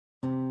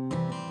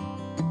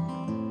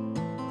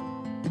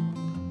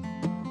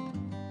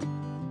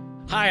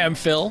Hi, I'm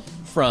Phil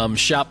from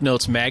Shop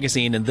Notes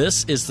Magazine, and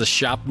this is the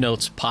Shop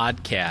Notes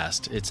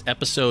Podcast. It's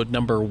episode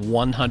number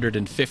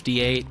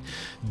 158.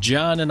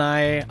 John and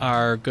I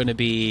are going to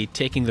be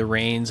taking the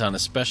reins on a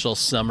special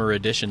summer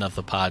edition of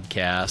the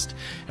podcast,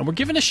 and we're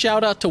giving a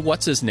shout out to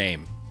What's His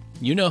Name.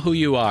 You know who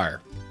you are.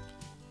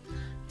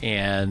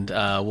 And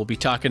we'll be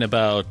talking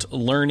about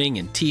learning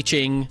and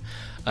teaching,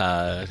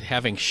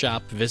 having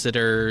shop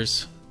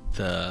visitors,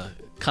 the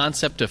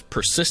concept of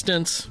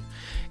persistence.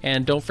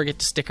 And don't forget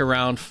to stick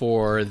around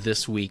for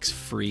this week's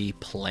free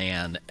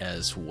plan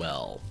as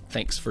well.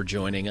 Thanks for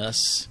joining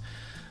us.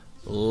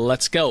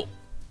 Let's go.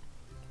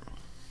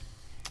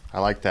 I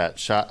like that.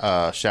 Shout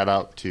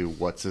out to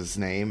What's His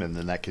Name, and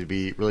then that could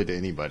be really to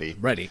anybody.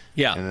 Ready.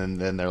 Yeah. And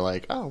then they're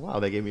like, oh,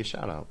 wow, they gave me a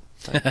shout out.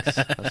 Thanks.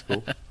 That's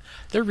cool.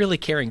 They're really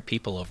caring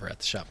people over at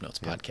the Shop Notes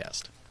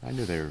Podcast. I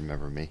knew they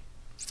remember me.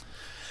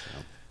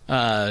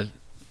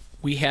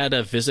 We had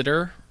a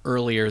visitor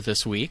earlier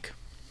this week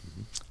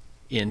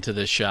into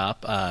the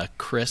shop,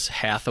 Chris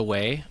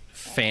Hathaway,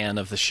 fan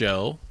of the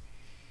show,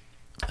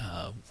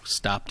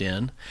 stopped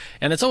in,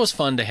 and it's always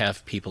fun to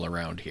have people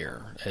around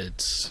here.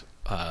 It's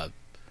I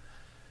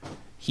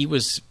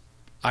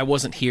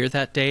wasn't here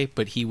that day,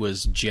 but he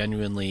was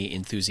genuinely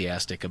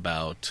enthusiastic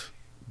about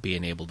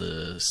being able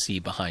to see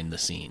behind the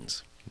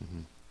scenes.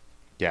 Mm-hmm.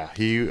 Yeah,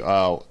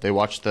 they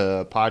watched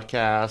the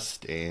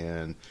podcast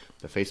and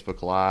the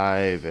Facebook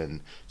Live,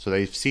 and so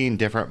they've seen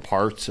different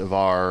parts of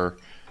our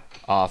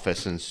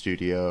office and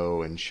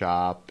studio and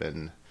shop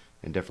and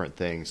different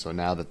things. So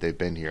now that they've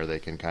been here, they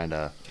can kind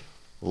of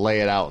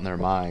lay it out in their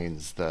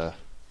minds, the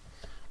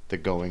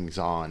goings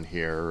on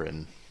here,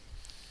 and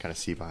kind of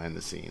see behind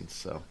the scenes.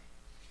 So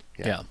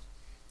yeah,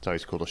 it's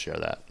always cool to share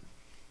that.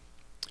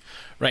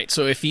 Right.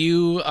 So if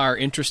you are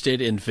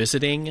interested in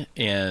visiting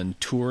and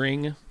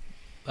touring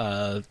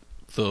the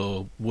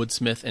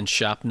Woodsmith and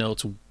Shop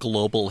Notes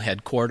global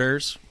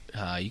headquarters,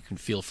 you can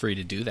feel free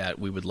to do that.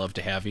 We would love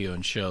to have you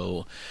and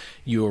show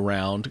you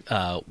around.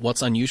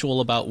 What's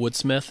unusual about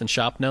Woodsmith and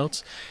Shop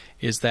Notes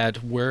is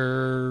that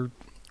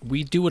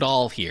we do it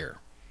all here.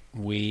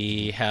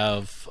 We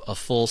have a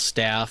full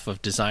staff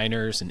of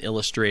designers and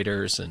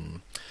illustrators,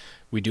 and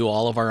we do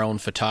all of our own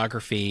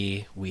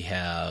photography. We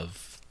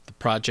have the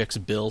projects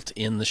built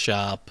in the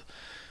shop.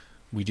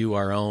 We do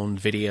our own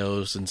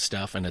videos and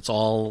stuff, and it's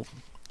all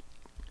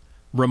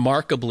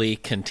remarkably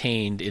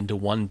contained into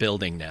one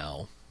building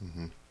now.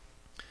 Mm-hmm.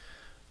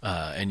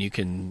 And you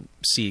can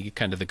see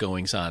kind of the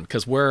goings on.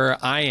 Because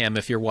where I am,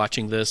 if you're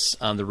watching this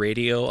on the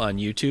radio on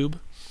YouTube,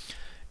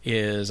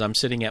 is I'm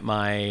sitting at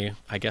I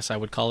guess I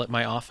would call it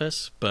my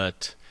office,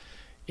 but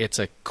it's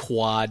a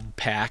quad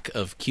pack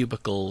of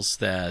cubicles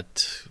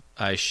that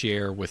I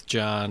share with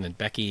John and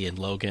Becky and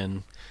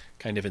Logan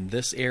kind of in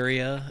this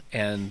area.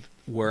 And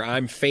where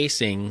I'm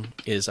facing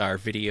is our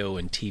video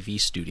and TV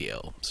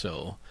studio.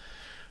 So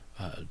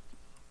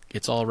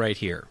it's all right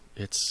here.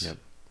 It's... Yep.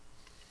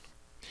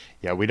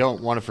 Yeah, we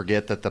don't want to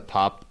forget that the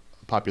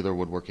Popular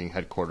Woodworking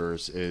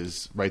headquarters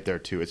is right there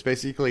too. It's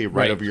basically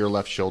right over your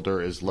left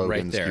shoulder is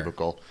Logan's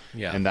cubicle,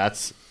 and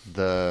that's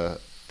the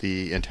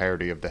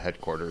entirety of the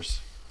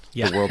headquarters.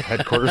 Yeah, the world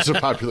headquarters of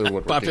Popular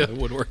Woodworking.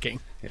 Popular Woodworking.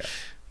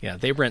 Yeah,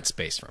 they rent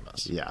space from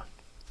us. Yeah,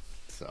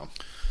 so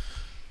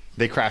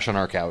they crash on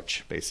our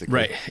couch basically.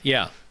 Right.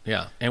 Yeah,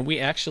 and we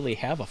actually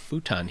have a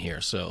futon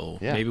here, so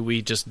maybe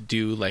we just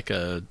do like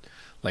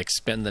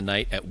spend the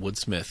night at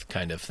Woodsmith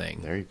kind of thing.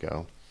 There you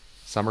go.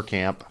 Summer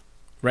camp.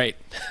 Right.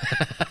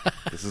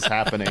 This is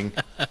happening.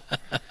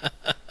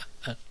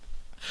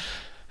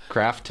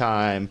 Craft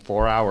time,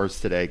 4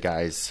 hours today,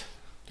 guys.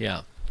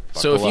 Yeah.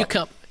 Buckle so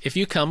up. if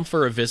you come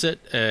for a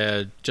visit,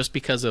 just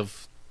because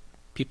of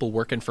people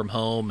working from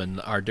home and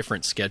our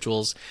different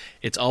schedules,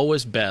 it's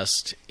always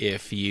best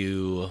if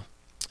you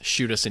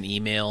shoot us an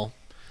email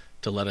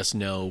to let us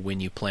know when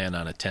you plan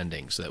on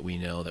attending, so that we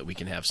know that we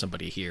can have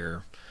somebody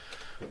here.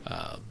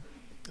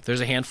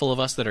 There's a handful of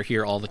us that are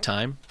here all the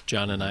time,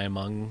 John and I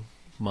among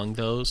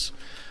those,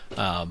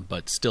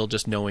 but still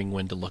just knowing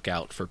when to look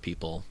out for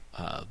people.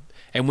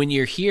 And when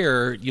you're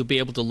here, you'll be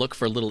able to look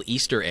for little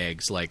Easter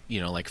eggs, like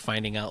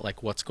finding out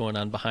like what's going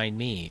on behind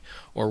me,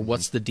 or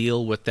what's the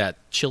deal with that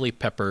chili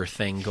pepper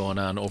thing going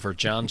on over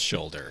John's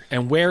shoulder,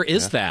 and where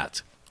is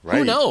that? Right.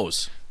 Who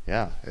knows?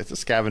 Yeah, it's a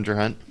scavenger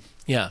hunt.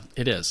 Yeah,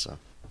 it is. So.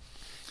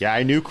 Yeah,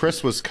 I knew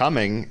Chris was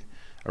coming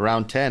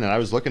around 10, and I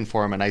was looking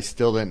for him, and I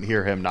still didn't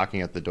hear him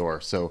knocking at the door.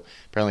 So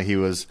apparently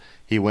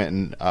he went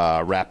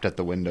and rapped at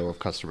the window of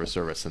customer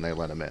service, and they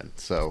let him in.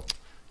 So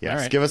yes,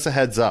 right. Give us a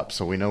heads up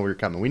so we know we're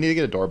coming. We need to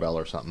get a doorbell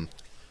or something.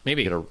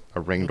 Maybe get a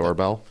Ring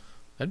doorbell.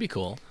 That'd be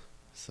cool.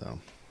 So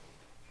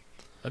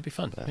that'd be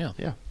fun.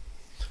 Yeah.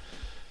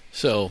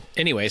 So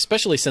anyway,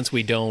 especially since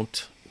we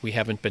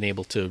haven't been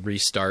able to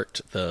restart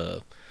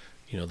the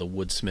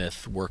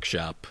Woodsmith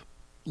workshop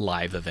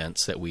live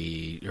event that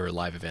we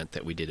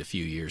did a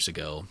few years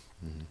ago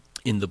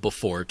in the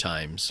before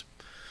times.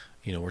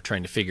 We're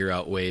trying to figure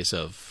out ways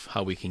of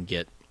how we can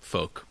get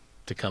folk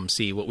to come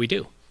see what we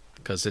do,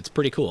 because it's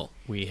pretty cool.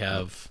 We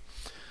have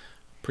a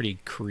pretty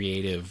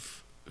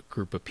creative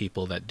group of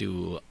people that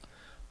do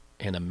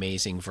an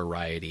amazing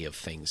variety of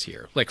things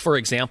here. Like, for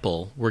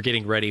example, we're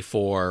getting ready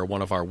for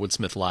one of our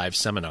Woodsmith Live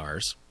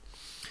seminars.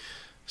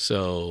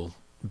 So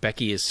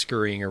Becky is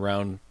scurrying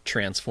around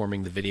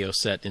transforming the video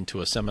set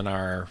into a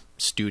seminar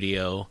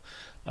studio.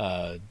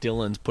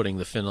 Dylan's putting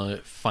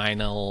the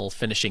final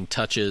finishing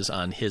touches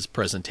on his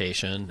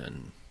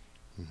presentation.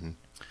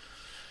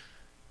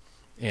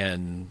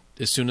 And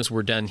as soon as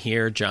we're done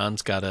here,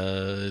 John's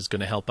is going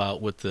to help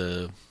out with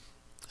the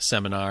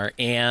seminar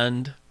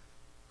and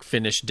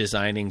finish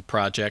designing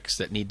projects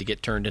that need to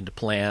get turned into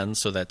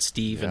plans so that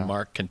Steve and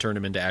Mark can turn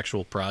them into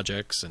actual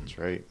projects. And that's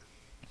right.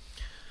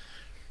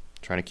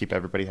 Trying to keep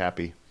everybody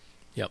happy.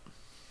 Yep.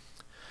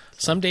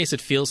 Some days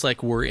it feels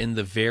like we're in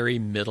the very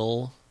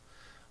middle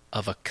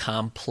of a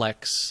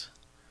complex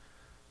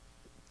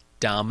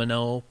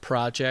domino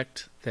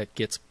project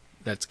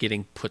that's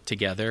getting put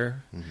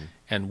together,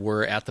 and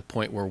we're at the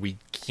point where we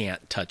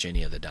can't touch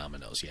any of the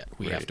dominoes yet.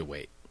 We have to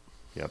wait.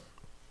 Yep.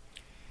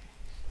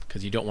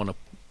 Because you don't want to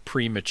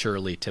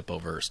prematurely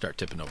start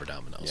tipping over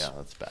dominoes. Yeah,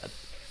 that's bad.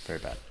 Very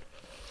bad.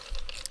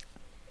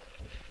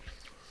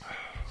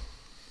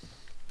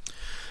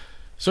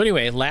 So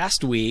anyway,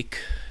 last week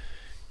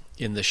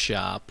in the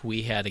shop,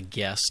 we had a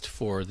guest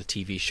for the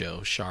TV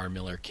show, Shar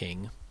Miller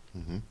King,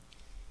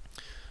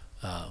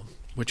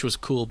 which was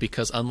cool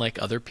because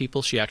unlike other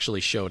people, she actually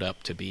showed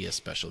up to be a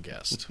special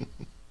guest.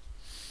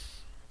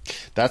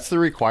 That's the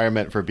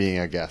requirement for being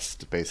a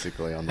guest,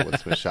 basically, on the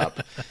Woodsmith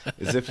Shop,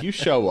 is if you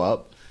show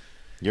up,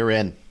 you're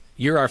in.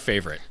 You're our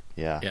favorite.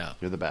 Yeah.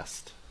 You're the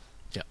best.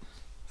 Yeah.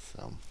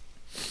 So,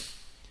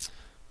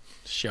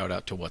 shout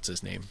out to what's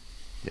his name.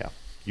 Yeah.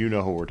 You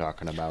know who we're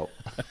talking about.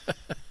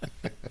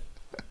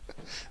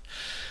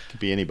 Could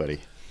be anybody.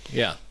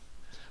 Yeah.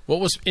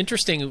 What was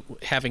interesting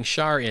having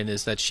Shar in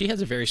is that she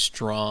has a very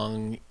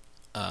strong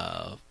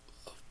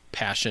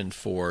passion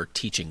for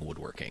teaching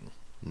woodworking.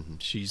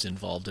 She's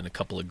involved in a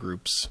couple of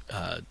groups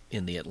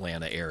in the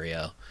Atlanta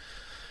area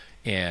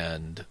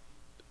and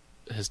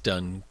has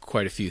done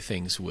quite a few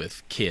things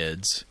with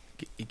kids,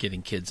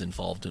 getting kids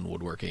involved in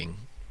woodworking.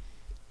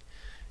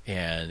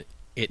 And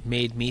it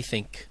made me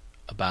think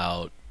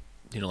about,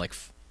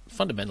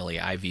 fundamentally,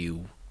 I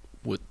view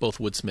both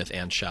Woodsmith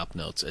and Shop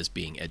Notes as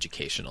being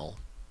educational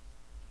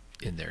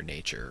in their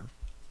nature.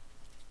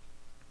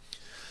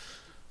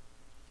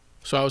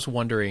 So I was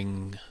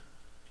wondering,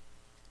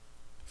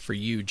 for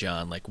you,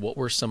 John, what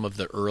were some of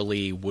the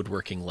early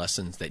woodworking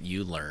lessons that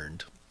you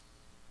learned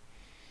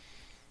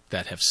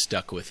that have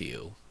stuck with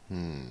you?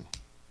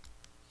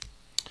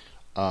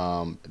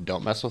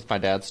 Don't mess with my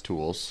dad's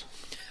tools.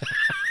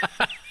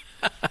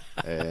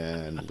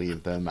 And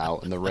leave them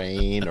out in the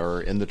rain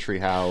or in the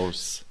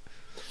treehouse.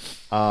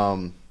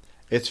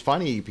 It's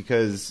funny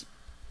because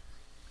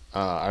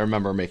I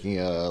remember making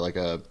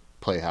a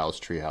playhouse,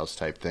 treehouse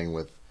type thing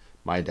with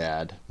my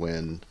dad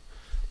when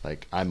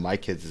I'm my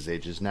kids'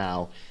 ages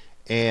now,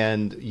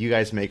 and you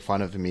guys make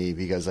fun of me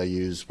because I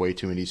use way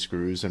too many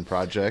screws in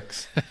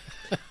projects.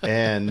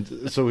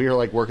 And so we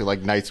were working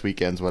nights,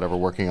 weekends, whatever,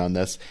 working on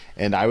this,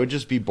 and I would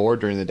just be bored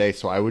during the day,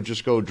 so I would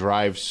just go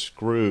drive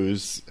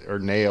screws or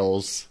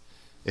nails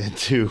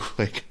into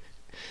because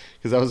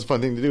that was a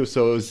fun thing to do.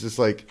 So it was just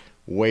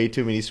way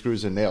too many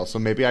screws and nails. So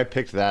maybe I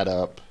picked that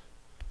up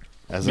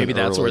as maybe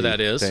that's where that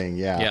is. Thing.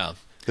 Yeah.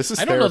 This is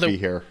I don't therapy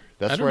here.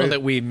 I don't know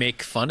that we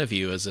make fun of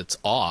you as it's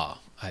awe,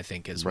 I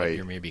think is right. What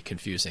you're maybe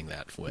confusing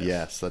that with.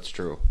 Yes, that's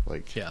true.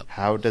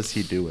 How does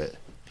he do it?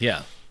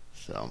 Yeah.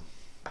 So.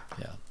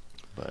 Yeah.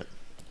 But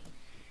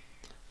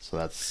so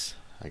that's,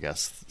 I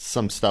guess,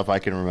 some stuff I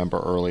can remember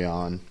early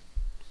on.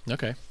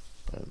 Okay.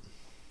 But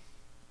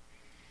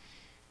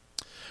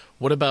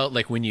what about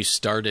when you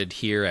started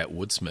here at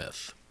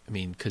Woodsmith? I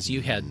mean, because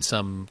you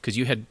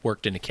had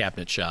worked in a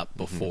cabinet shop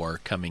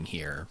before coming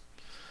here,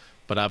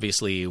 but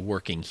obviously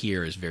working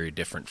here is very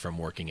different from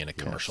working in a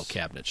commercial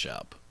cabinet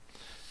shop.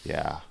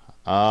 Yeah.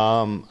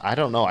 I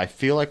don't know. I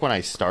feel like when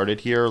I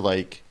started here,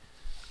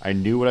 I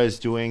knew what I was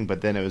doing,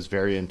 but then it was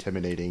very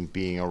intimidating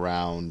being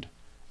around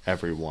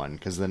everyone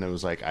because then it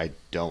was I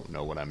don't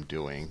know what I'm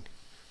doing.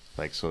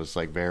 So it's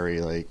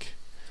very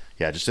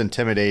just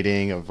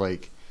intimidating of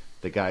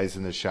the guys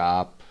in the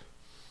shop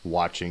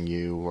watching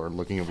you or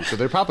looking over. So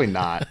they're probably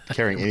not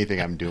caring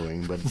anything I'm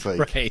doing, but it's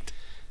right.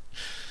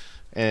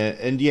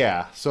 And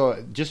yeah,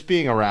 so just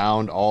being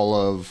around all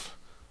of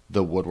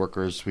the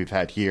woodworkers we've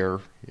had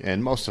here,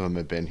 and most of them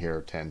have been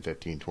here 10,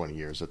 15, 20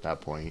 years at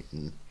that point.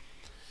 And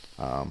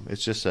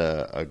it's just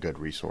a good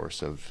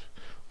resource of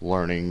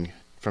learning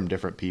from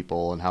different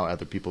people and how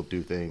other people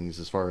do things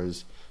as far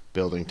as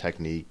building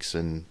techniques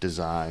and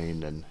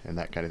design and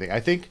that kind of thing. I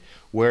think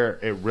where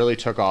it really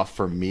took off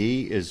for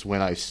me is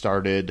when I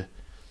started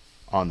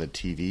on the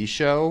TV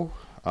show,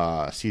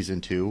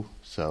 season 2.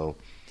 So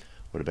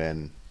would have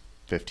been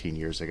 15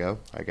 years ago,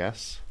 I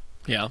guess.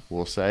 Yeah.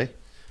 We'll say.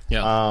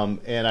 Yeah.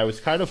 And I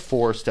was kind of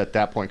forced at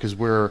that point because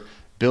we're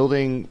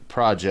building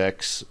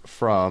projects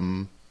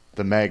from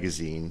the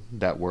magazine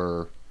that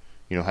were,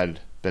 had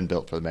been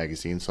built for the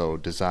magazine, so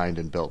designed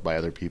and built by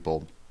other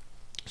people.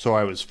 So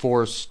I was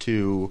forced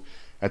to,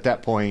 at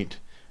that point,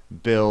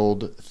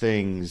 build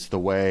things the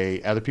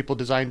way other people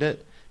designed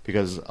it,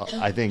 because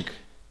I think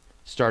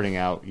starting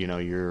out,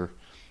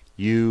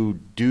 you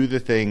do the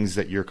things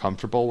that you're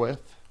comfortable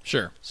with.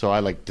 Sure. So I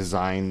like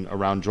design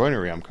around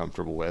joinery I'm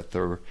comfortable with,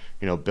 or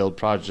build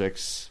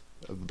projects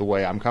the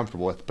way I'm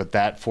comfortable with. But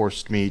that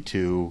forced me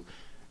to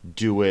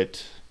do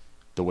it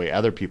the way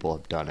other people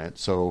have done it.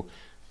 So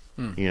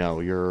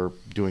you're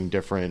doing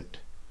different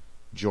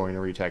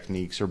joinery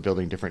techniques, or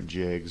building different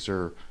jigs,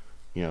 or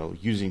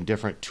using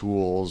different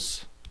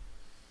tools,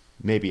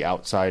 maybe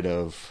outside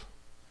of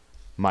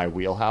my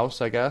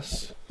wheelhouse, I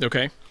guess.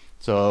 Okay.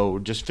 So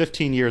just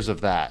 15 years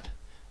of that,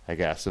 I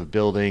guess, of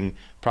building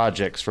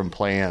projects from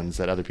plans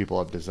that other people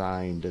have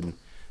designed, and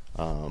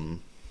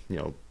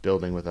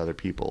building with other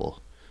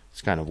people.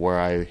 It's kind of where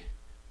I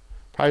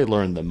probably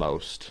learned the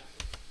most,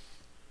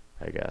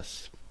 I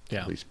guess.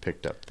 Yeah. At least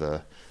picked up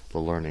the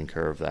learning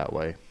curve that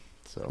way.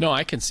 So No,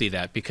 I can see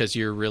that, because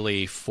you're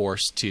really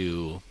forced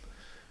to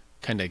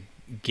kind of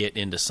get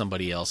into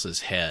somebody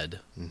else's head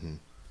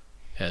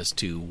as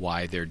to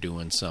why they're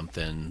doing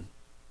something,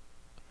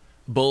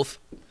 both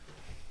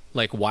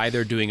like why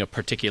they're doing a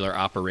particular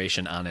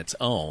operation on its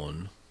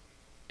own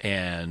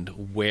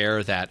and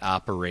where that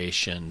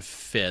operation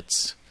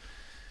fits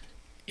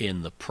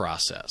in the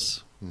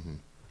process.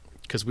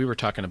 Because we were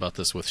talking about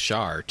this with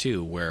Shar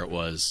too, where it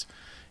was,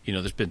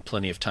 there's been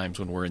plenty of times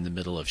when we're in the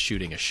middle of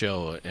shooting a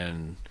show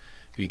and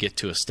we get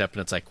to a step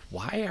and it's like,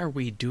 why are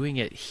we doing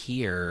it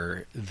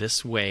here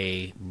this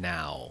way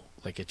now?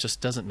 Like, it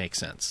just doesn't make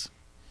sense.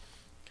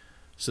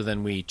 So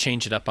then we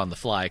change it up on the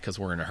fly because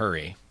we're in a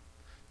hurry,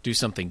 do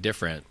something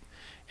different,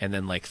 and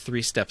then like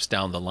 3 steps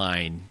down the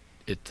line,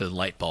 the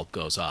light bulb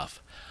goes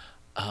off.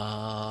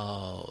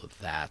 Oh,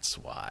 that's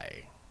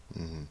why.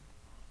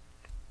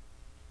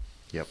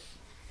 Yep.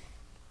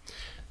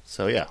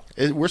 So yeah,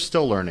 we're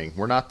still learning.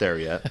 We're not there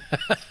yet.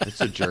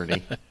 It's a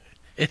journey.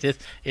 It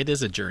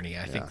is a journey.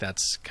 I think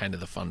that's kind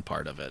of the fun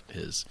part of it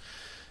is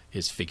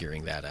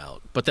figuring that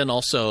out. But then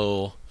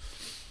also,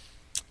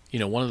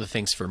 one of the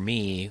things for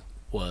me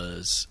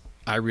was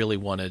I really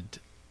wanted,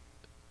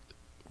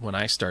 when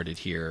I started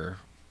here,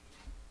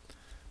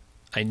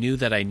 I knew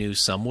that I knew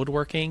some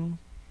woodworking,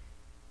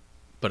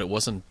 but it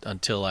wasn't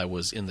until I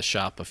was in the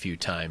shop a few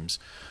times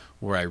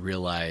where I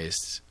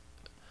realized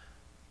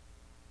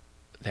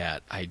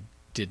that I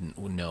didn't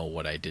know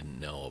what I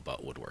didn't know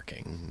about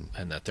woodworking,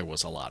 and that there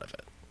was a lot of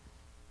it.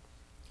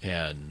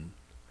 And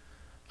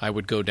I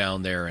would go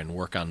down there and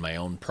work on my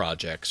own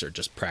projects or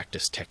just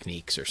practice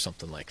techniques or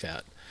something like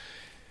that.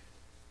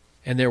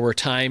 And there were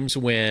times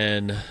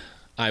when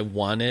I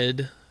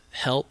wanted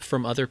help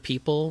from other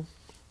people,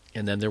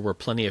 and then there were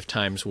plenty of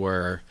times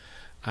where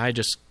I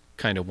just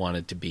kind of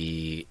wanted to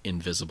be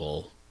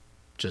invisible,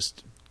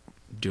 just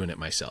doing it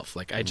myself.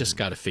 Like, I just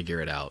got to figure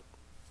it out.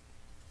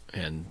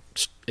 And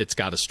it's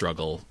got to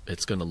struggle.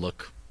 It's going to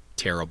look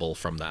terrible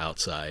from the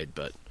outside,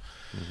 but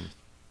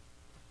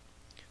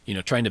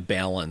trying to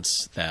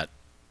balance that,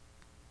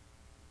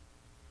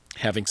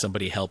 having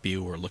somebody help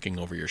you or looking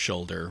over your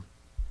shoulder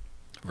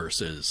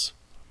versus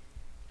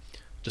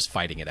just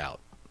fighting it out.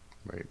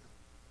 Right.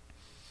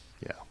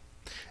 Yeah.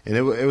 And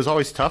it was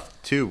always tough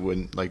too,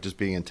 when like just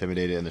being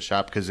intimidated in the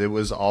shop, because it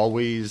was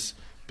always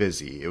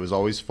busy. It was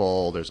always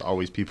full. There's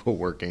always people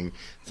working.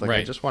 It's like, right.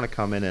 I just want to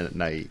come in at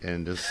night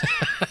and just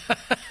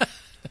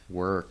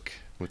work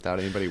without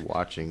anybody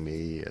watching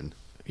me. And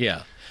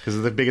yeah, because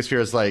the biggest fear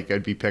is like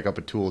I'd pick up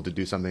a tool to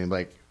do something,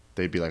 like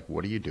they'd be like,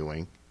 "What are you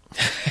doing?"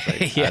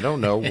 Like, I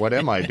don't know. What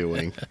am I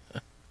doing?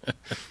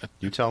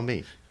 You tell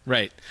me.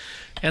 Right.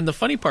 And the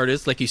funny part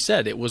is, like you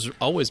said, it was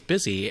always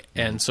busy,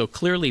 and so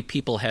clearly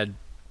people had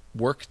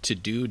work to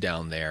do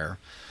down there.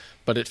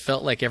 But it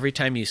felt like every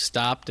time you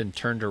stopped and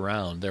turned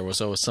around, there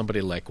was always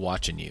somebody like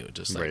watching you.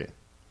 Just like, Right.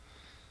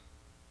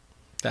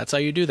 That's how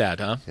you do that,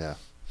 huh? Yeah.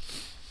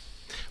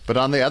 But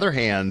on the other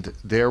hand,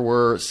 there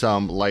were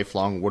some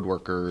lifelong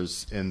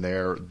woodworkers in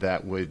there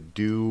that would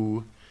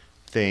do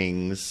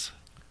things,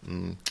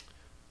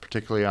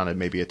 particularly on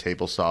maybe a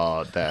table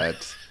saw,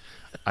 that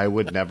I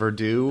would never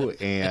do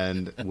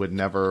and would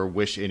never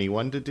wish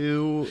anyone to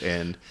do.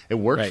 And it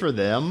worked Right. for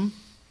them,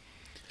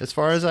 as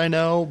far as I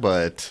know,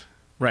 but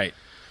Right.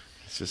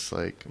 it's just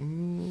like,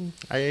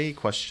 I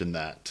question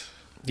that.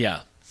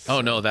 Yeah.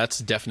 Oh, no, that's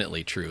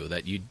definitely true,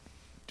 that you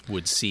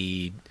would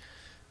see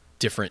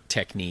different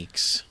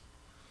techniques,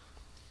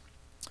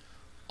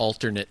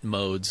 alternate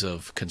modes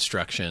of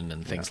construction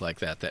and things like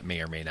that that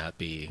may or may not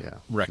be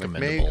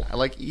recommendable.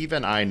 Like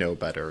even I know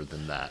better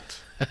than that.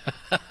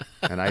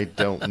 And I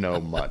don't know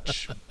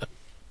much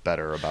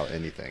better about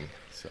anything.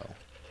 So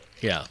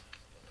Yeah.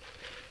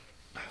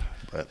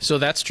 but So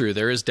that's true.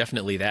 There is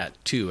definitely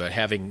that too.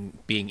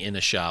 Being in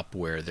a shop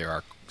where there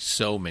are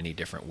so many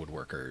different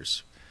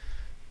woodworkers,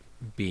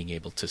 being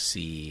able to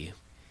see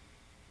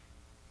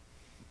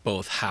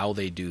both how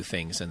they do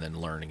things and then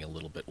learning a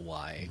little bit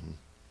why.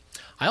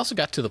 I also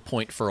got to the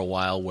point for a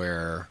while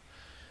where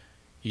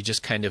you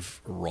just kind of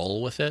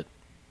roll with it,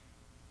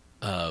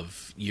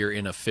 of you're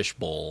in a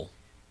fishbowl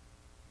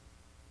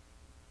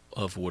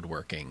of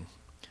woodworking,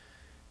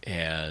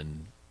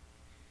 and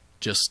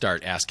just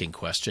start asking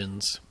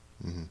questions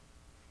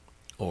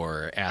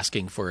or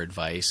asking for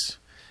advice,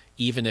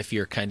 even if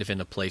you're kind of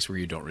in a place where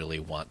you don't really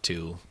want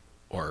to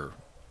or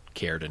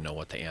care to know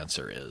what the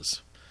answer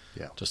is.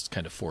 Yeah. Just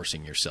kind of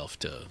forcing yourself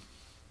to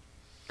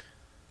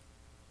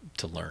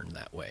learn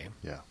that way.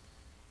 Yeah.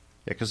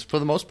 Yeah, because for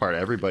the most part,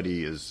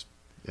 everybody is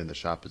in the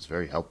shop is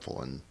very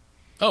helpful and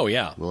Oh,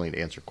 yeah. willing to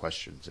answer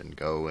questions and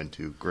go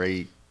into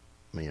great,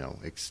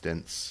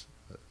 extensive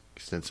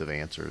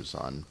answers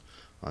on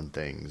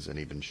things and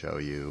even show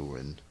you.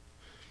 And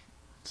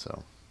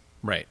so,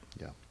 Right.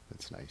 yeah,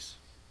 it's nice.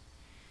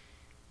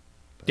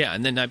 Yeah,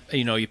 and then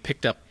you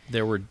picked up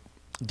there were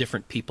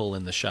different people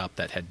in the shop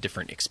that had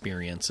different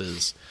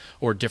experiences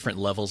or different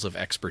levels of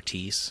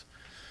expertise.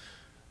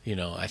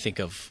 I think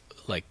of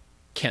like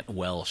Kent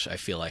Welsh. I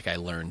feel like I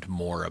learned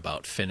more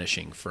about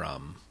finishing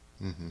from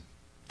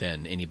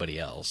than anybody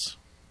else.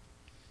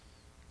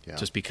 Yeah.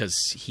 Just because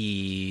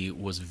he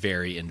was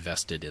very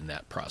invested in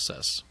that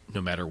process, no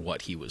matter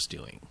what he was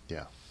doing.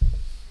 Yeah.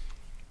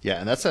 Yeah,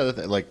 and that's the other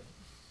thing. Like,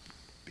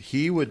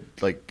 he would,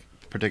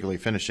 particularly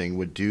finishing,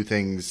 would do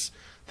things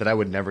that I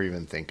would never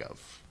even think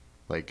of.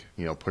 Like,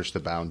 push the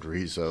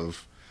boundaries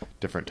of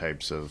different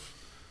types of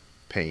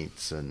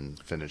paints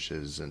and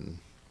finishes and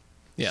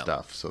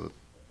stuff. So,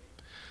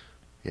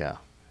 yeah.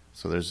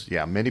 So there's,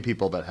 many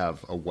people that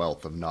have a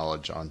wealth of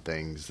knowledge on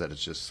things that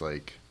it's just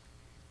like,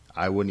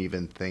 I wouldn't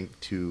even think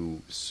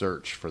to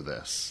search for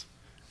this.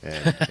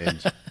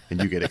 And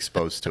you get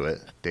exposed to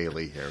it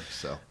daily here.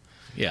 So,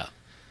 Yeah.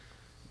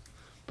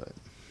 but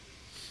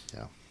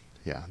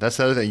yeah, that's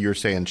the other thing you were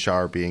saying,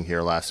 Shar, being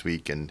here last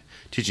week and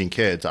teaching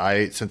kids.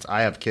 Since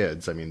I have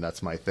kids,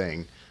 that's my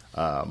thing.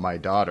 My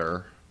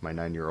daughter, my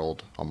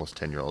 9-year-old, almost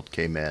 10-year-old,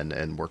 came in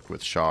and worked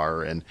with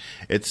Shar, and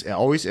it's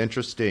always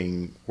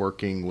interesting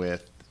working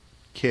with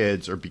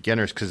kids or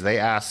beginners because they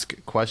ask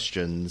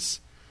questions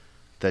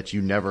that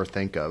you never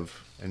think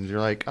of, and you're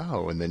like,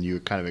 oh, and then you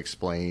kind of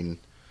explain,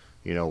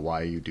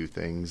 why you do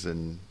things,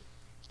 and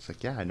it's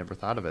like, yeah, I never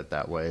thought of it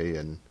that way,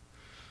 and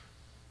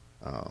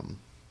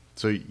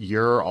so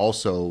you're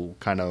also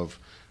kind of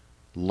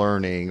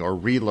learning or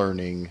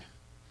relearning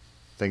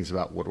things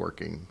about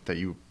woodworking that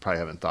you probably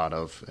haven't thought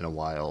of in a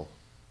while.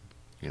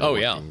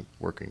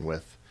 Working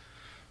with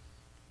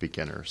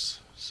beginners.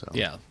 So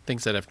Yeah,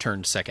 things that have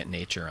turned second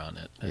nature on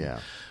it. And Yeah.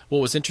 what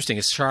was interesting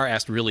is Shar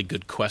asked really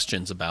good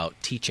questions about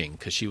teaching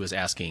because she was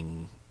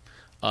asking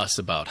us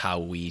about how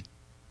we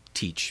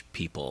teach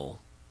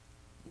people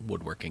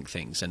woodworking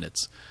things, and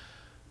it's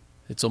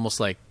almost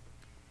like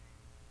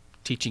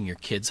teaching your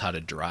kids how to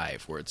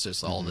drive, where it's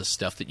just all this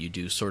stuff that you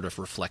do sort of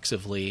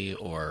reflexively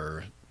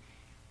or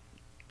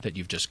that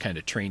you've just kind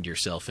of trained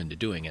yourself into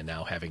doing, and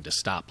now having to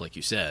stop, like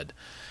you said,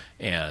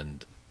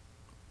 and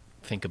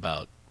think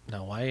about,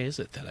 now why is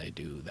it that I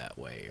do that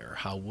way, or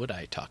how would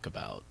I talk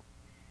about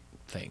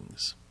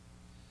things?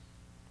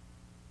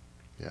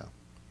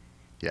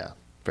 Yeah.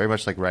 Very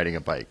much like riding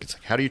a bike. It's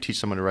like, how do you teach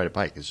someone to ride a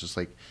bike? It's just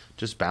like,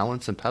 just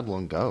balance and pedal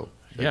and go.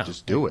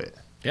 Just do it.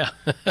 Yeah.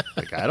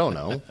 Like, I don't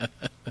know.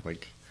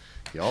 Like,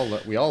 we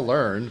all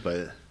learn,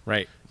 but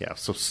Right. yeah.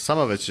 So some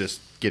of it's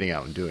just getting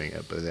out and doing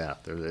it, but yeah,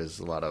 there is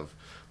a lot of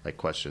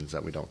questions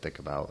that we don't think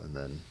about, and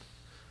then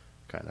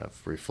kind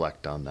of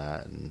reflect on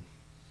that and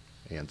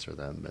answer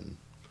them and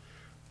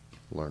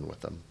learn with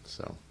them.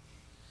 So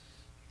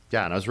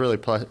yeah, and I was really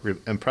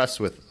impressed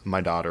with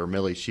my daughter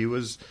Millie. She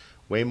was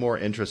way more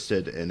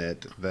interested in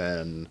it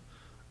than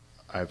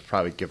I've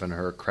probably given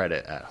her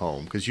credit at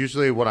home, because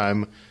usually when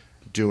I'm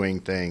doing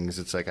things,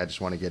 it's like I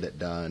just want to get it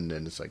done,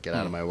 and it's like, get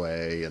out of my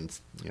way, and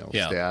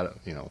stay out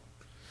of,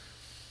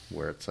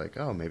 where it's like,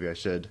 oh, maybe I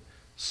should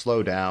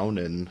slow down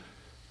and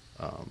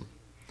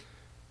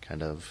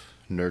kind of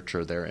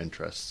nurture their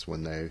interests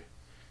when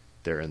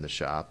they're in the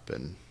shop,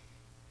 and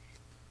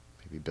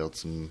maybe build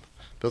some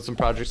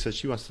projects that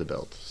she wants to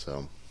build.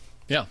 So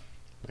Yeah.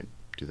 might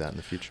do that in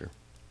the future.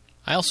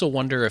 I also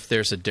wonder if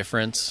there's a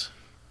difference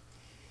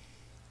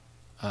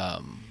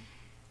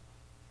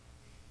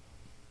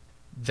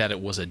that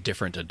it was a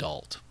different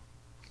adult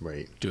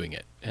Right. doing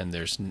it, and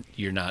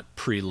you're not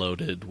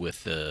preloaded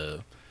with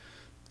the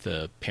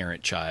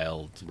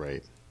parent-child,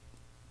 Right.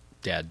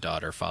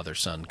 dad-daughter,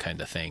 father-son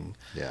kind of thing.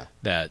 Yeah.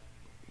 That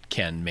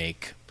can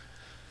make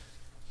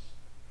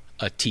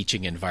a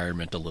teaching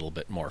environment a little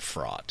bit more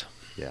fraught.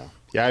 Yeah.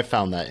 Yeah, I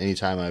found that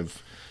anytime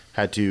I've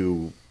had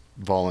to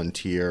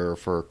volunteer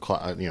for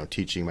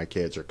teaching my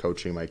kids or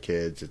coaching my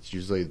kids, it's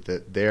usually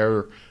that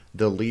they're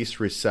the least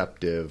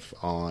receptive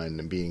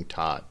on being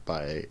taught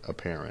by a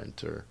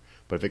parent,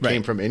 but if it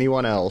came from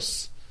anyone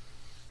else,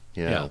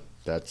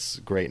 that's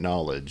great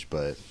knowledge,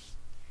 but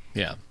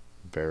Yeah.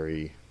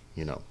 very,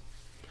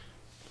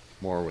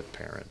 more with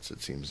parents,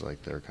 it seems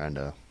like they're kind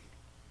of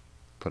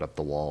put up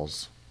the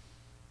walls.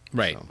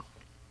 Right. So.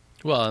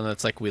 Well, and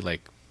that's like we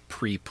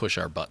pre-push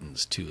our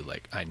buttons too.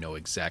 Like, I know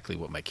exactly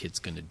what my kid's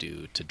going to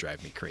do to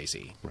drive me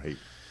crazy. Right.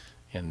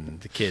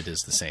 And the kid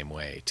is the same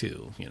way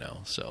too,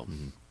 so.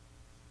 Mm-hmm.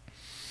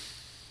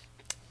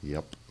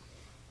 Yep.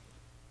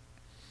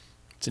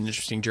 It's an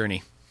interesting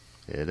journey.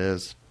 It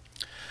is.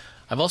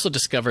 I've also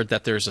discovered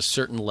that there's a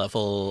certain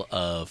level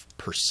of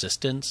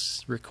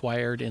persistence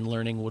required in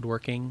learning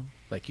woodworking.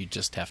 Like you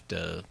just have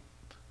to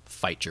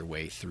fight your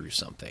way through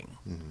something.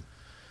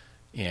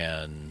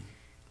 And,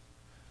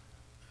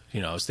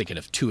 I was thinking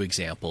of two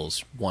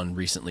examples. One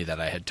recently that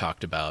I had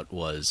talked about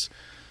was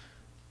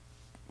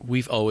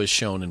we've always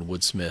shown in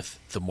Woodsmith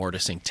the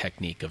mortising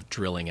technique of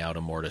drilling out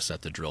a mortise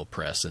at the drill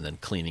press and then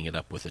cleaning it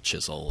up with a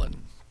chisel.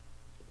 And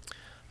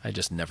I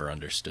just never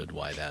understood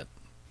why that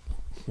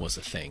was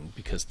a thing,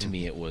 because to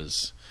me it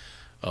was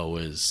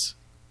always,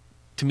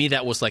 to me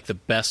that was like the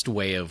best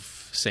way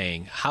of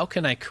saying, how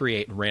can I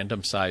create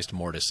random sized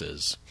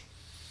mortises?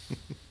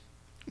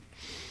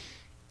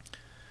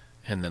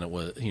 And then it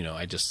was,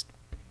 I just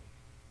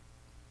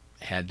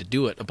had to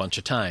do it a bunch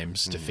of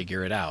times to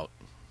figure it out.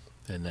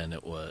 And then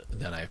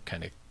then I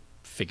kind of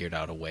figured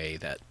out a way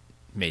that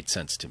made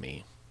sense to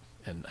me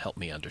and helped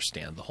me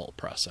understand the whole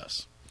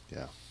process.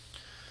 Yeah.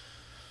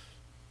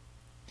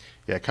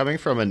 Yeah, coming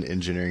from an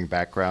engineering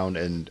background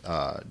and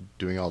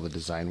doing all the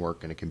design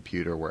work in a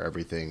computer where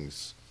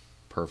everything's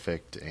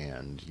perfect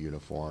and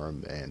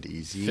uniform and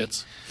easy.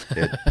 Fits.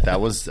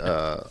 That was,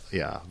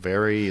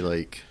 very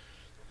like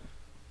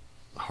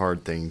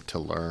hard thing to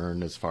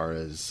learn as far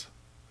as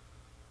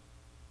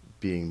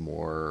being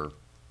more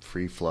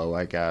free flow,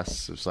 I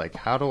guess. It's like,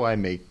 how do I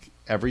make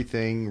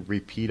everything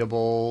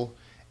repeatable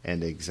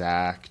and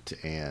exact?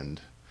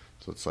 And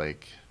so it's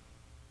like,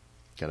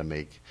 got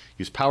to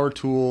use power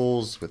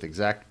tools with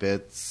exact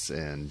bits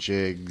and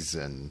jigs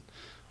and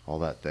all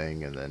that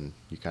thing. And then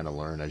you kind of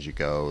learn as you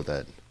go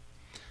that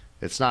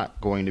it's not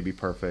going to be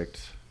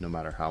perfect no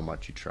matter how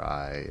much you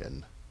try,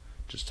 and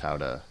just how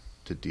to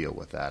deal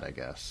with that, I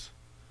guess.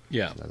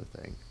 Yeah. Another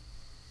thing.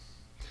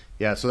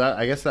 Yeah, so that,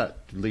 I guess that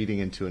leading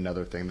into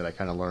another thing that I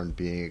kind of learned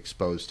being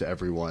exposed to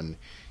everyone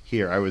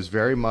here. I was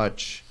very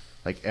much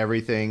like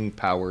everything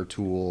power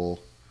tool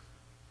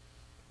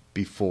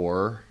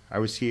before I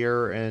was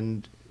here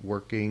and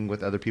working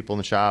with other people in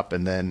the shop.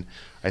 And then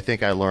I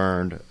think I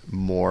learned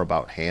more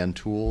about hand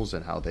tools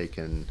and how they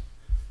can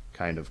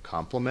kind of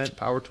complement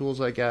power tools,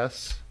 I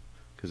guess.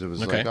 Because it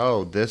was Okay. like,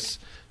 oh, this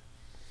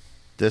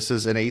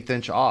is an 1/8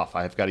 inch off.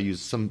 I've got to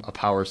use a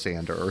power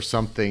sander or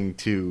something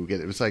to get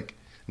it. It was like,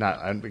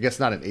 I guess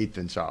not an 1/8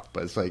 inch off,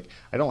 but it's like,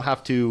 I don't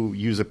have to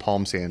use a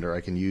palm sander.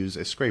 I can use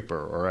a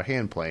scraper or a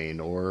hand plane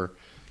or,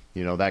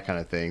 that kind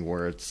of thing,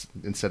 where it's,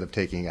 instead of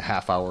taking a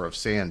half hour of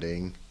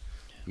sanding,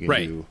 you can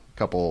Right. do a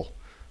couple,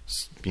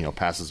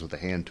 passes with a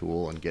hand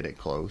tool and get it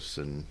close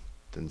and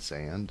then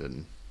sand.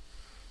 And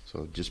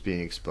so just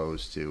being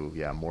exposed to,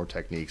 more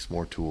techniques,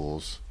 more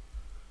tools,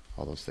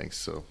 all those things.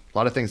 So a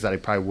lot of things that I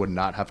probably would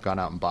not have gone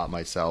out and bought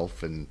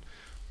myself, and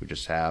we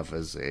just have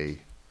as a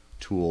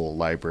tool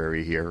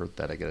library here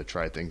that I get to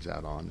try things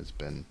out on, has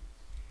been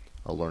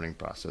a learning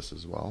process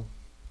as well.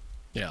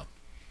 Yeah.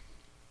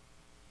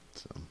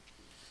 So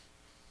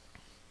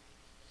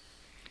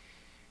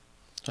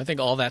I think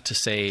all that to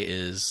say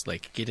is,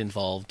 like, get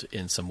involved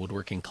in some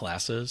woodworking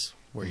classes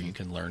where you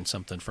can learn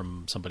something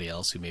from somebody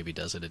else who maybe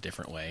does it a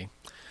different way.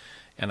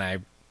 And I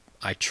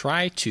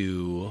try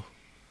to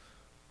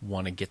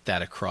want to get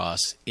that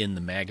across in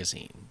the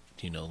magazine,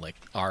 like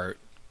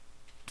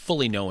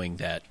fully knowing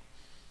that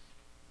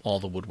all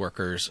the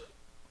woodworkers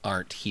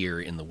aren't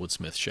here in the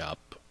Woodsmith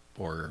shop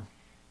or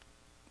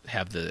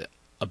have the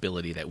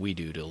ability that we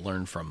do to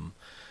learn from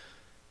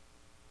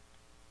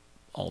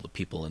all the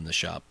people in the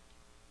shop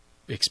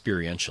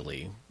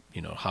experientially.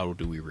 How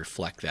do we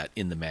reflect that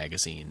in the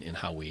magazine in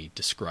how we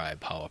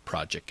describe how a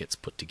project gets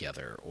put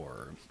together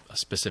or a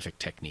specific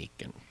technique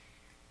and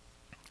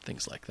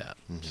things like that.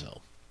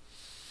 So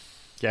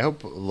yeah, I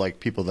hope like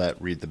people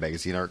that read the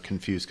magazine aren't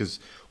confused, because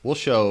we'll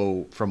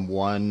show from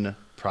one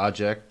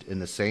project in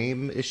the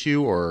same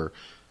issue or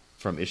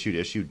from issue to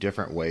issue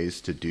different ways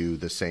to do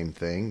the same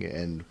thing,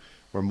 and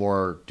we're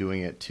more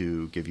doing it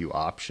to give you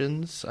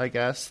options, I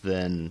guess,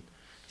 than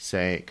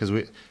say, because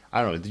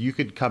I don't know, you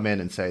could come in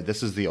and say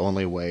this is the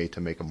only way to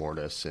make a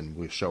mortise, and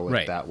we show it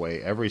Right. that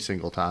way every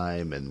single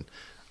time, and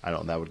I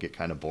don't know, that would get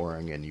kind of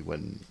boring and you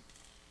wouldn't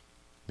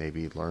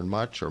maybe learn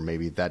much, or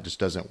maybe that just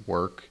doesn't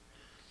work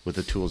with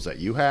the tools that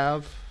you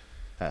have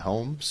at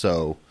home.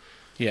 So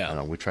I don't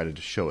know, we try to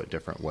show it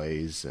different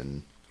ways,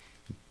 and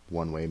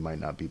one way might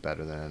not be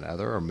better than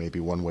another, or maybe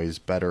one way is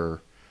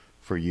better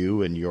for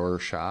you and your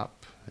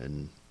shop,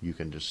 and you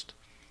can just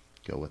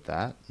go with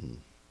that.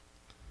 And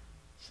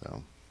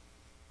so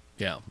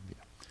Yeah.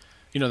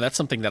 That's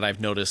something that I've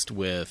noticed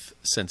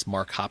since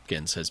Mark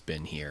Hopkins has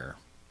been here,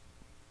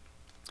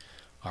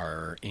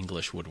 our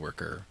English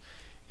woodworker,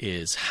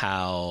 is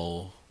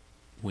how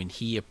when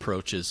he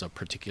approaches a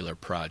particular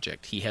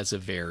project, he has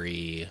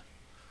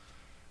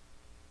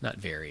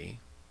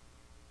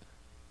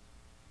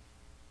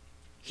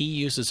he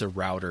uses a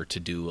router to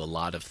do a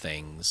lot of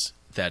things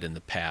that in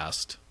the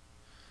past,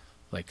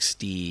 like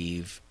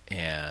Steve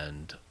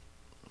and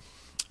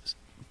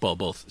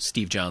both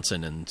Steve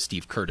Johnson and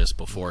Steve Curtis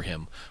before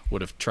him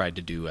would have tried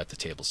to do at the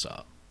table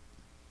saw.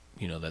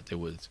 That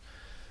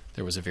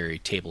there was a very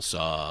table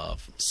saw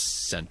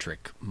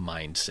centric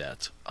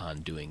mindset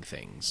on doing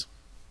things.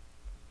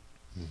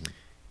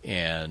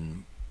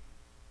 And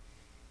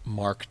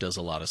Mark does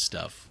a lot of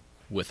stuff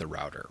with a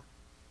router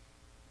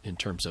in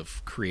terms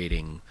of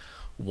creating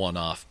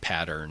one-off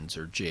patterns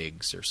or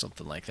jigs or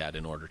something like that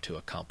in order to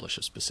accomplish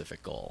a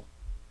specific goal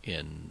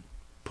in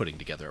putting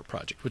together a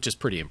project, which is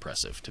pretty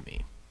impressive to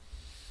me.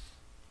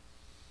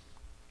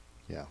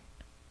 Yeah.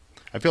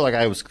 I feel like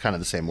I was kind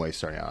of the same way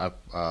starting out.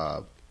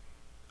 I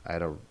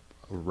had a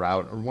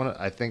router.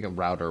 I think a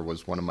router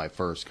was one of my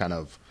first kind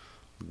of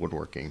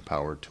woodworking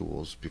power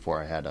tools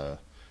before I had a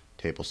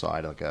table saw. I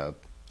had like a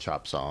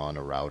chop saw and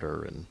a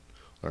router, and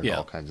learned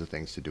all kinds of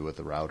things to do with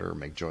the router,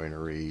 make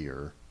joinery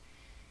or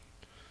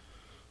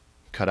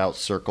cut out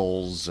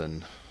circles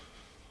and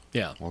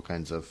all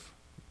kinds of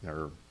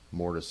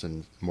mortise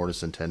and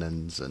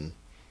tenons and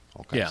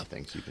all kinds of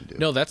things you can do.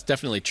 No, that's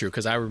definitely true,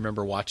 because I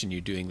remember watching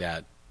you doing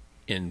that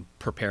in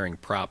preparing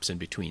props in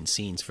between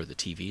scenes for the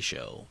TV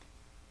show.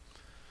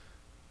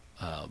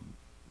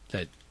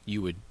 That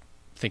you would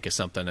think of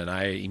something, and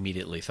I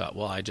immediately thought,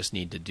 well, I just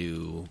need to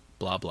do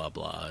blah, blah,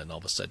 blah. And all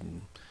of a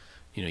sudden,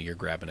 you're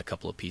grabbing a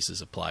couple of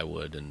pieces of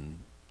plywood and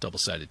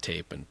double-sided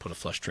tape and put a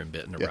flush trim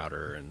bit in a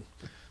router, and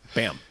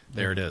bam,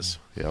 there it is.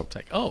 Yep. It's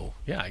like, oh,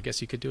 yeah, I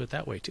guess you could do it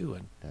that way too.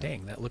 And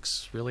dang, that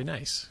looks really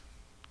nice.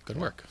 Good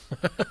work.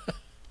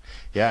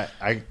 Yeah,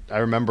 I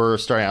remember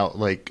starting out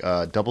like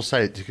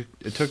double-sided.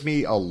 It took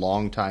me a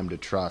long time to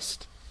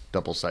trust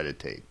double-sided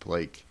tape,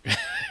 like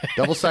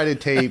double-sided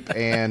tape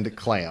and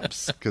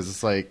clamps, because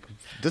it's like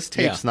this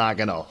tape's not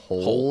gonna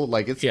hold.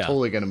 Like it's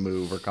totally gonna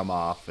move or come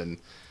off, and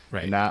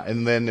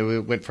then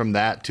it went from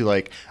that to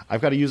like I've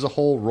got to use a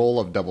whole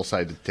roll of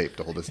double-sided tape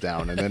to hold this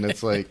down, and then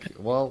it's like,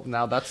 well,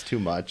 now that's too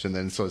much, and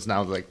then so it's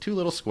now like two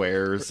little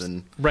squares,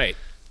 and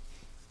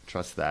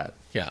trust that.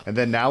 Yeah, and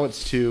then now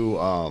it's two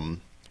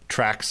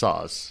track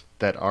saws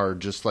that are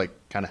just like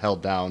kind of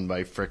held down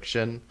by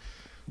friction.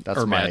 That's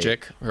or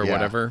magic or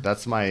whatever.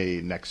 That's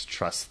my next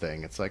trust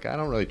thing. It's like I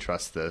don't really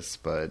trust this,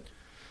 but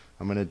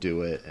I'm gonna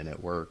do it, and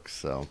it works.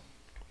 So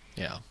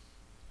yeah,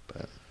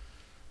 but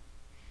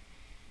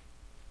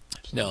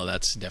no,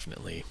 that's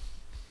definitely.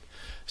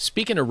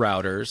 Speaking of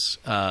routers,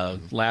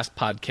 last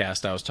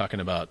podcast I was talking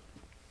about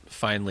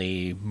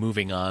finally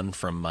moving on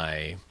from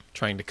my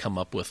trying to come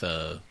up with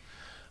a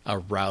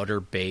router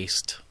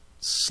based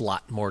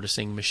slot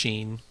mortising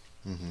machine.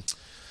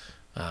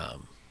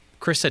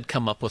 Chris had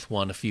come up with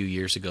one a few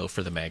years ago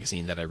for the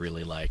magazine that I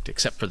really liked,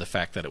 except for the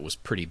fact that it was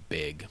pretty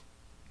big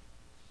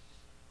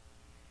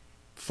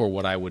for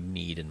what I would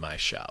need in my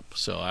shop.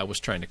 So I was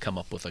trying to come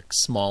up with a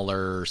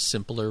smaller,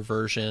 simpler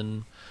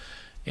version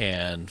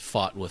and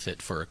fought with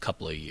it for a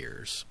couple of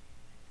years.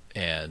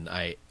 And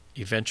I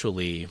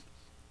eventually,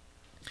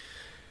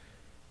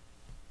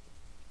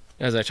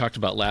 as I talked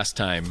about last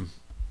time,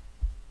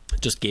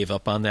 just gave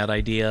up on that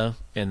idea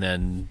and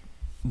then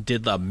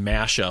did the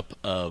mashup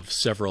of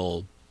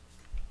several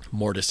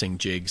mortising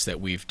jigs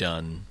that we've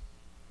done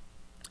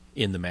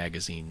in the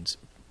magazines,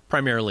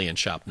 primarily in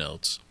shop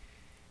notes,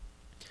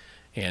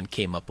 and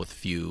came up with a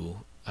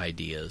few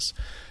ideas.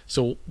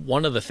 So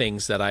one of the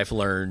things that I've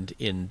learned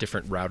in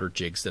different router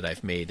jigs that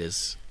I've made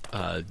is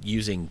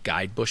using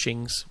guide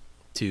bushings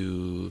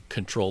to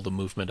control the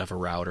movement of a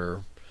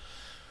router.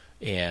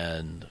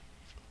 And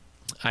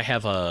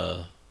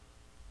I've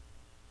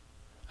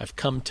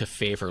come to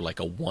favor like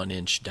a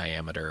 1-inch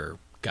diameter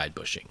guide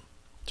bushing,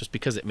 just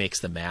because it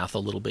makes the math a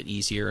little bit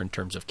easier in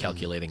terms of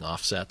calculating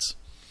offsets.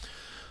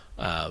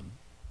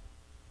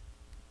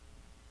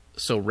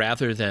 So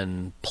rather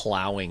than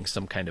plowing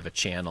some kind of a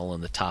channel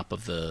in the top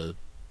of the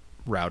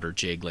router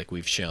jig like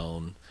we've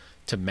shown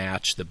to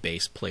match the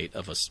base plate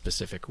of a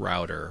specific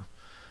router,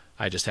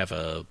 I just have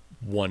a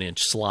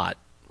 1-inch slot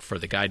for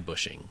the guide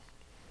bushing,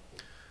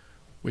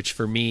 which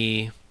for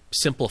me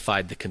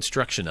simplified the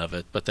construction of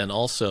it. But then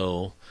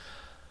also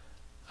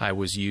I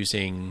was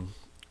using,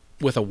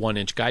 with a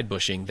 1-inch guide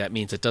bushing, that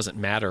means it doesn't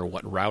matter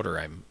what router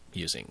I'm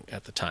using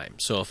at the time.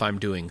 So if I'm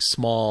doing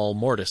small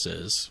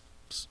mortises,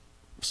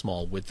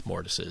 small width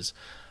mortises,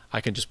 I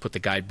can just put the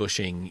guide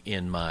bushing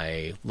in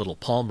my little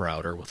palm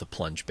router with a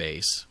plunge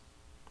base,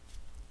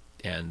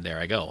 and there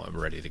I go. I'm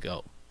ready to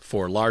go.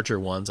 For larger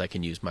ones, I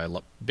can use my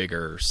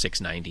bigger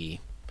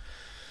 690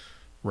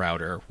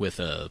 router with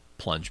a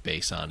plunge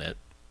base on it,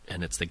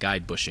 and it's the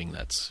guide bushing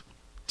that's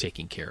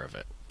taking care of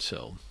it.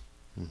 So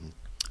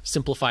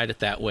simplified it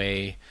that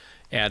way,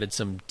 added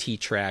some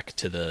T-track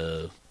to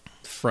the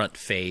front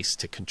face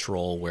to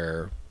control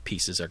where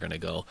pieces are going to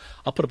go.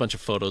 I'll put a bunch of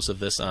photos of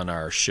this on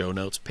our show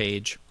notes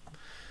page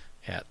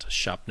at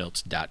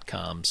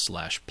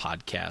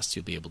shopnotes.com/podcast.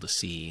 You'll be able to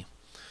see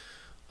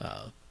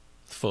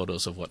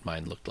photos of what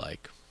mine looked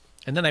like.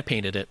 And then I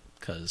painted it,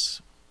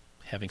 because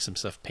having some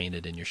stuff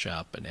painted in your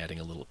shop and adding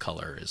a little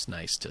color is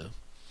nice to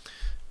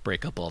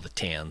break up all the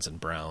tans and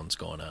browns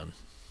going on.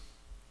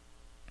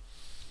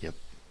 Yep.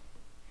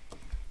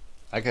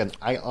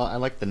 I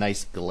like the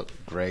nice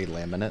gray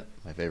laminate,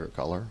 my favorite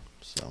color.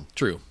 So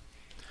true.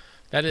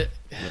 That it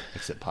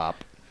makes it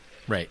pop.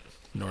 Right.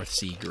 North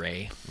Sea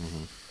gray.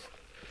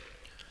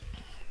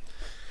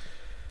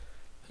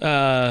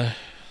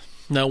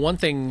 Now, one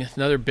thing,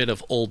 another bit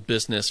of old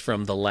business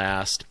from the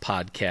last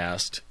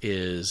podcast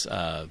is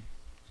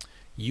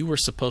you were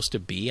supposed to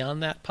be on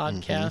that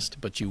podcast,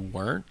 but you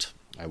weren't.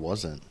 I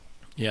wasn't.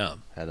 Yeah.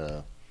 Had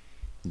a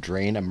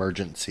drain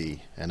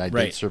emergency, and I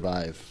Right. did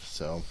survive.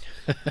 So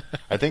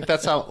I think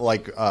that's how,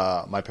 like,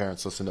 my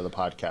parents listen to the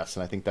podcast,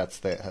 and I think that's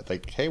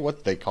like, hey,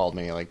 what they called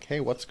me, like,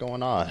 hey, what's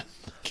going on?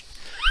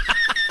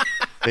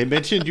 They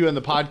mentioned you in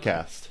the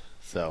podcast.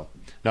 So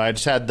no, I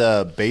just had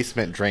the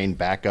basement drain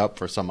back up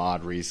for some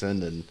odd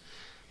reason, and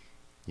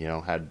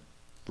had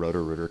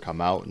Roto-Rooter come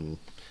out and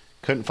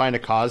couldn't find a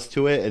cause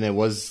to it, and it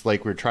was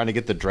like we were trying to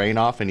get the drain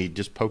off, and he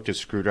just poked his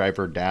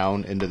screwdriver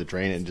down into the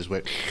drain and just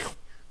went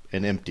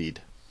and emptied.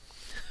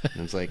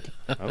 And it's like,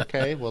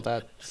 okay, well,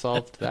 that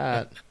solved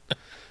that.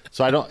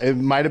 So it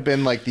might have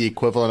been like the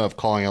equivalent of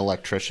calling an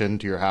electrician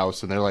to your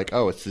house, and they're like,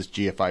 oh, it's this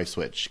GFI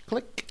switch.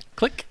 Click.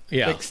 Click.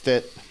 Yeah. Fixed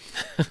it.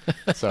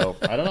 So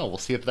I don't know. We'll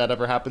see if that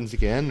ever happens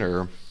again,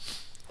 or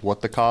what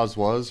the cause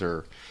was,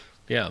 or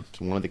Yeah.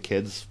 one of the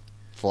kids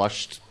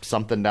flushed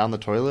something down the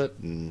toilet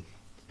and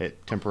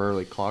it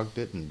temporarily clogged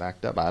it and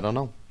backed up. I don't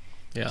know.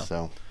 Yeah.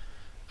 So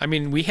I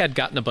mean, we had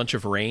gotten a bunch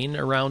of rain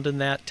around in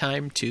that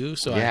time too,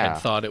 so I Yeah. had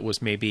thought it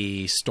was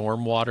maybe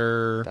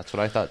stormwater. that's what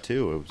I thought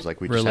too. It was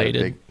like we just had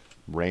Related. a big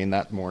rain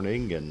that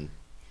morning, and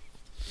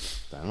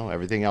I don't know.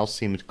 Everything else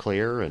seemed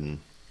clear, and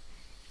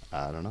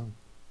I don't know.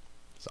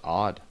 It's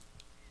odd.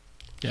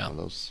 Yeah. One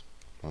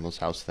of those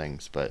house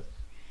things. But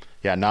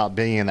yeah, not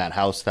being in that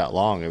house that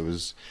long, it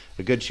was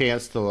a good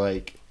chance to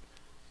like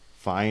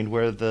find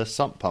where the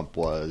sump pump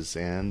was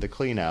and the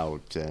clean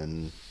out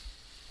and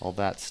all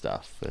that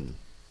stuff. And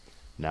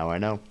now I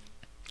know.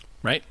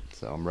 Right?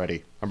 So I'm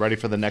ready. I'm ready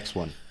for the next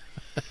one.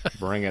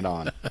 Bring it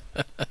on.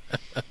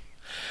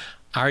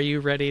 Are you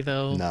ready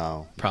though?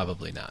 No.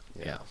 Probably not.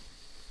 Yeah.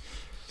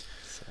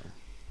 So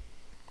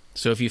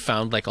So have you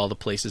found like all the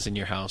places in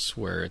your house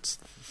where it's,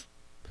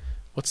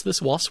 what's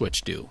this wall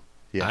switch do?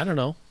 Yeah. I don't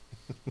know.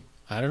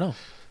 I don't know.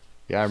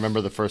 yeah, I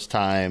remember the first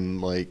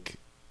time like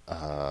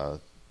all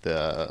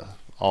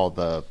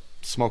the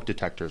smoke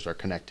detectors are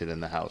connected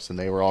in the house, and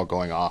they were all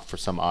going off for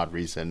some odd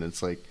reason.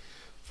 It's like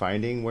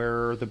finding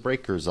where the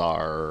breakers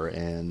are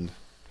and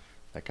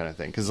that kind of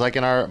thing. Because like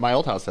in my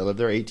old house, I lived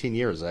there 18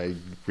 years. I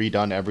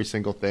redone every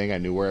single thing. I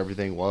knew where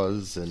everything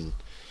was and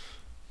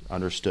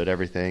understood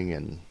everything.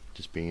 And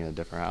just being in a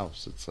different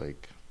house, it's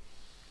like,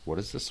 what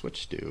does this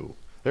switch do?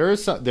 There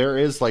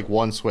is like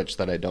one switch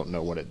that I don't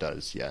know what it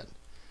does yet.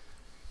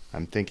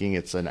 I'm thinking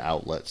it's an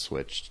outlet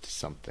switch to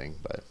something,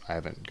 but I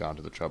haven't gone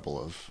to the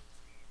trouble of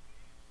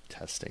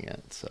testing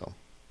it. So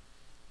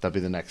that'll be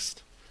the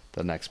next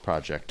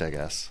project, I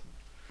guess.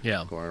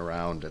 Yeah. Going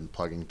around and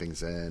plugging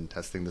things in,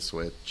 testing the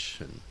switch,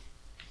 and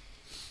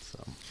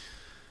so.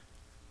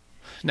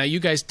 Now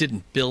you guys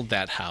didn't build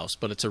that house,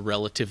 but it's a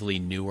relatively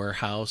newer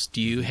house.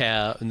 Do you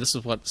have, and this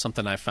is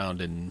something I found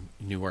in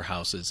newer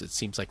houses, it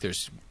seems like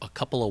there's a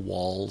couple of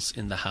walls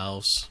in the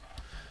house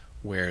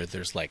where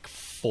there's like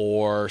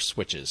 4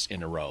 switches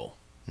in a row.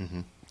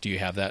 Mm-hmm. Do you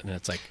have that? And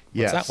it's like, what's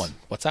Yes. that one?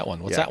 What's that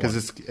one? What's Yeah, that one?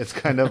 because it's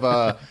kind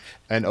of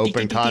an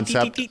open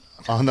concept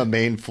on the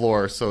main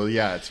floor. So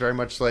yeah, it's very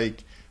much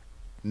like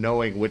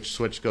knowing which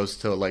switch goes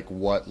to like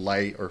what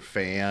light or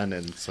fan,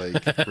 and it's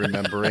like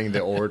remembering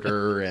the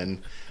order.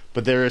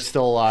 But there is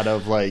still a lot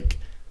of like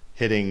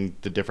hitting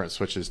the different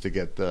switches to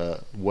get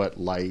what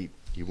light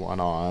you want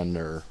on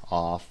or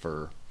off,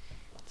 or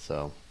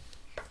so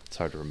it's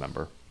hard to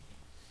remember.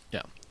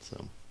 Yeah.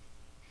 So,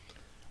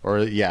 or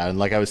yeah, and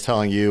like I was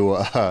telling you,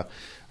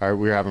 we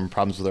were having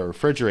problems with our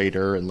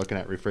refrigerator and looking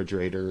at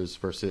refrigerators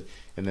versus,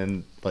 and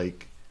then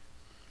like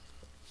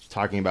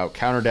talking about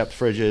counter depth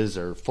fridges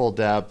or full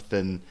depth,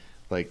 and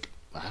like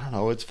I don't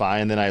know, it's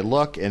fine. Then I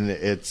look and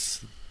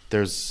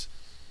there's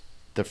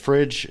the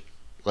fridge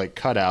like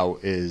cutout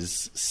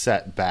is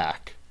set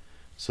back,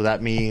 so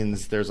that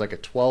means there's like a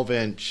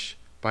 12-inch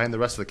behind the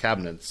rest of the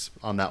cabinets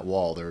on that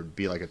wall. There would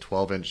be like a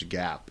 12-inch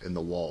gap in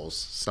the walls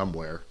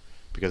somewhere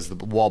because the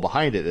wall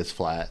behind it is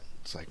flat.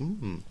 It's like,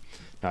 now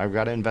I've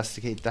got to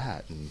investigate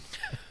that. And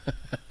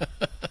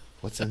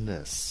what's in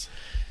this?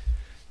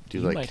 Do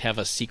You like might have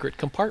a secret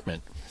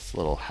compartment. this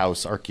little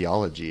house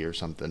archaeology or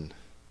something.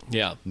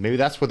 Yeah. Maybe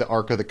that's what the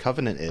Ark of the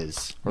Covenant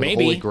is, or Maybe.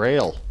 the Holy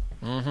Grail.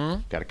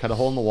 Mm-hmm. Got to cut a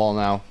hole in the wall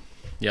now.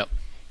 Yep.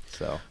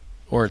 So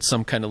Or it's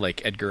some kind of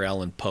like Edgar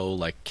Allan Poe,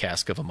 like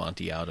Cask of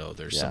Amontillado.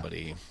 There's Yeah.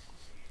 somebody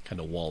kind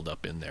of walled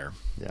up in there.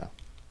 yeah,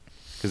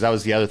 because that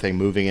was the other thing.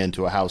 Moving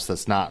into a house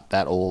that's not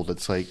that old,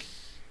 it's like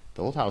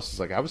the old house is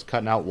like I was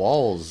cutting out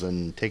walls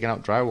and taking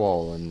out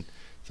drywall, and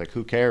it's like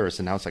who cares?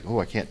 And now it's like, oh,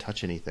 I can't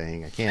touch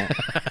anything. I can't.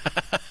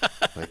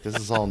 Like this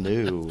is all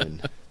new,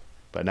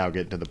 but now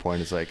getting to the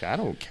point, it's like I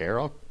don't care.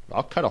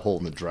 I'll cut a hole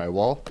in the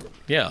drywall.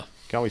 Yeah. You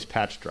can always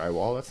patch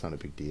drywall. That's not a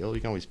big deal.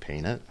 You can always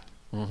paint it.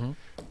 Mm-hmm.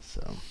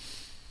 So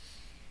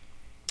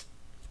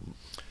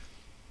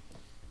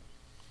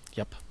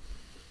Yep.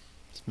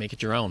 Just make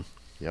it your own.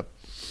 yep.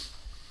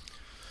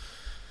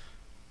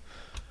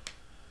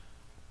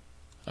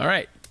 All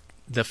right.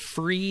 The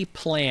free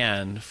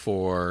plan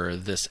for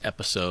this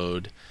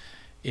episode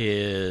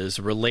is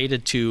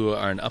related to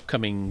an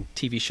upcoming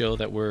TV show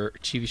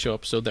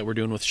episode that we're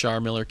doing with Shar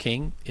Miller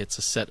King. It's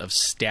a set of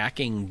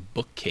stacking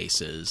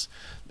bookcases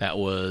that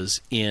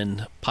was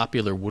in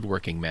Popular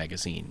Woodworking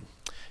magazine.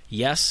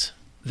 Yes,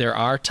 there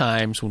are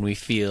times when we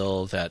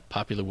feel that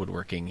Popular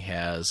Woodworking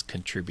has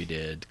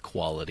contributed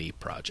quality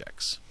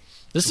projects.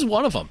 This is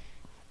one of them.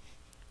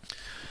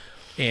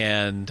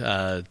 And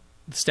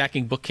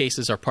stacking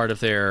bookcases are part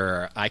of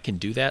their I Can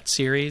Do That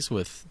series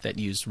that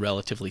use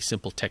relatively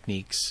simple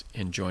techniques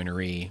in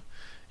joinery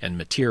and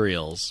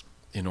materials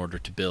in order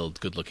to build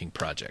good-looking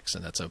projects.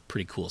 And that's a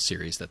pretty cool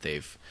series that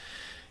they've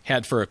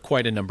had for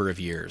quite a number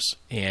of years.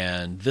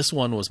 And this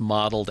one was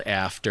modeled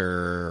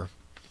after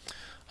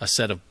a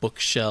set of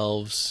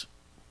bookshelves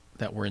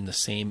that were in the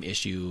same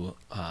issue,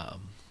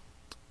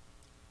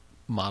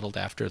 modeled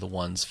after the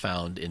ones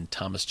found in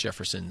Thomas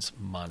Jefferson's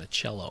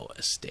Monticello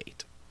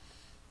estate,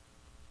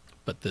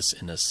 but this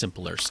in a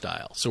simpler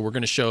style. So we're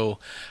going to show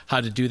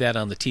how to do that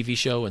on the TV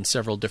show in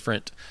several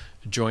different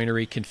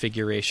joinery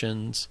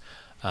configurations,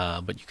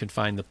 but you can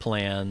find the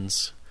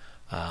plans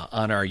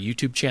on our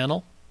YouTube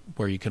channel,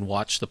 where you can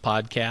watch the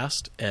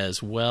podcast,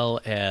 as well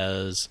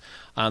as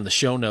on the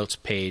show notes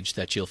page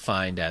that you'll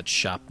find at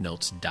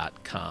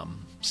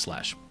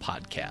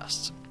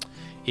shopnotes.com/podcasts.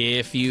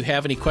 If you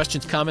have any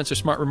questions, comments, or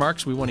smart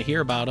remarks, we want to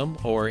hear about them,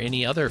 or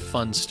any other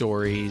fun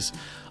stories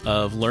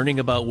of learning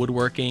about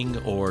woodworking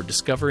or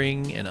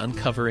discovering and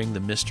uncovering the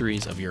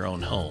mysteries of your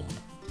own home,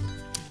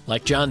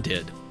 like John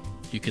did,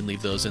 you can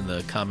leave those in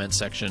the comment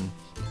section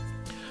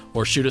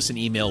or shoot us an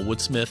email,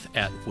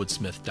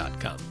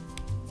 woodsmith@woodsmith.com.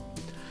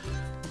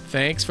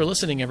 Thanks for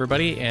listening,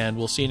 everybody, and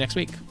we'll see you next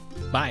week.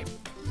 Bye.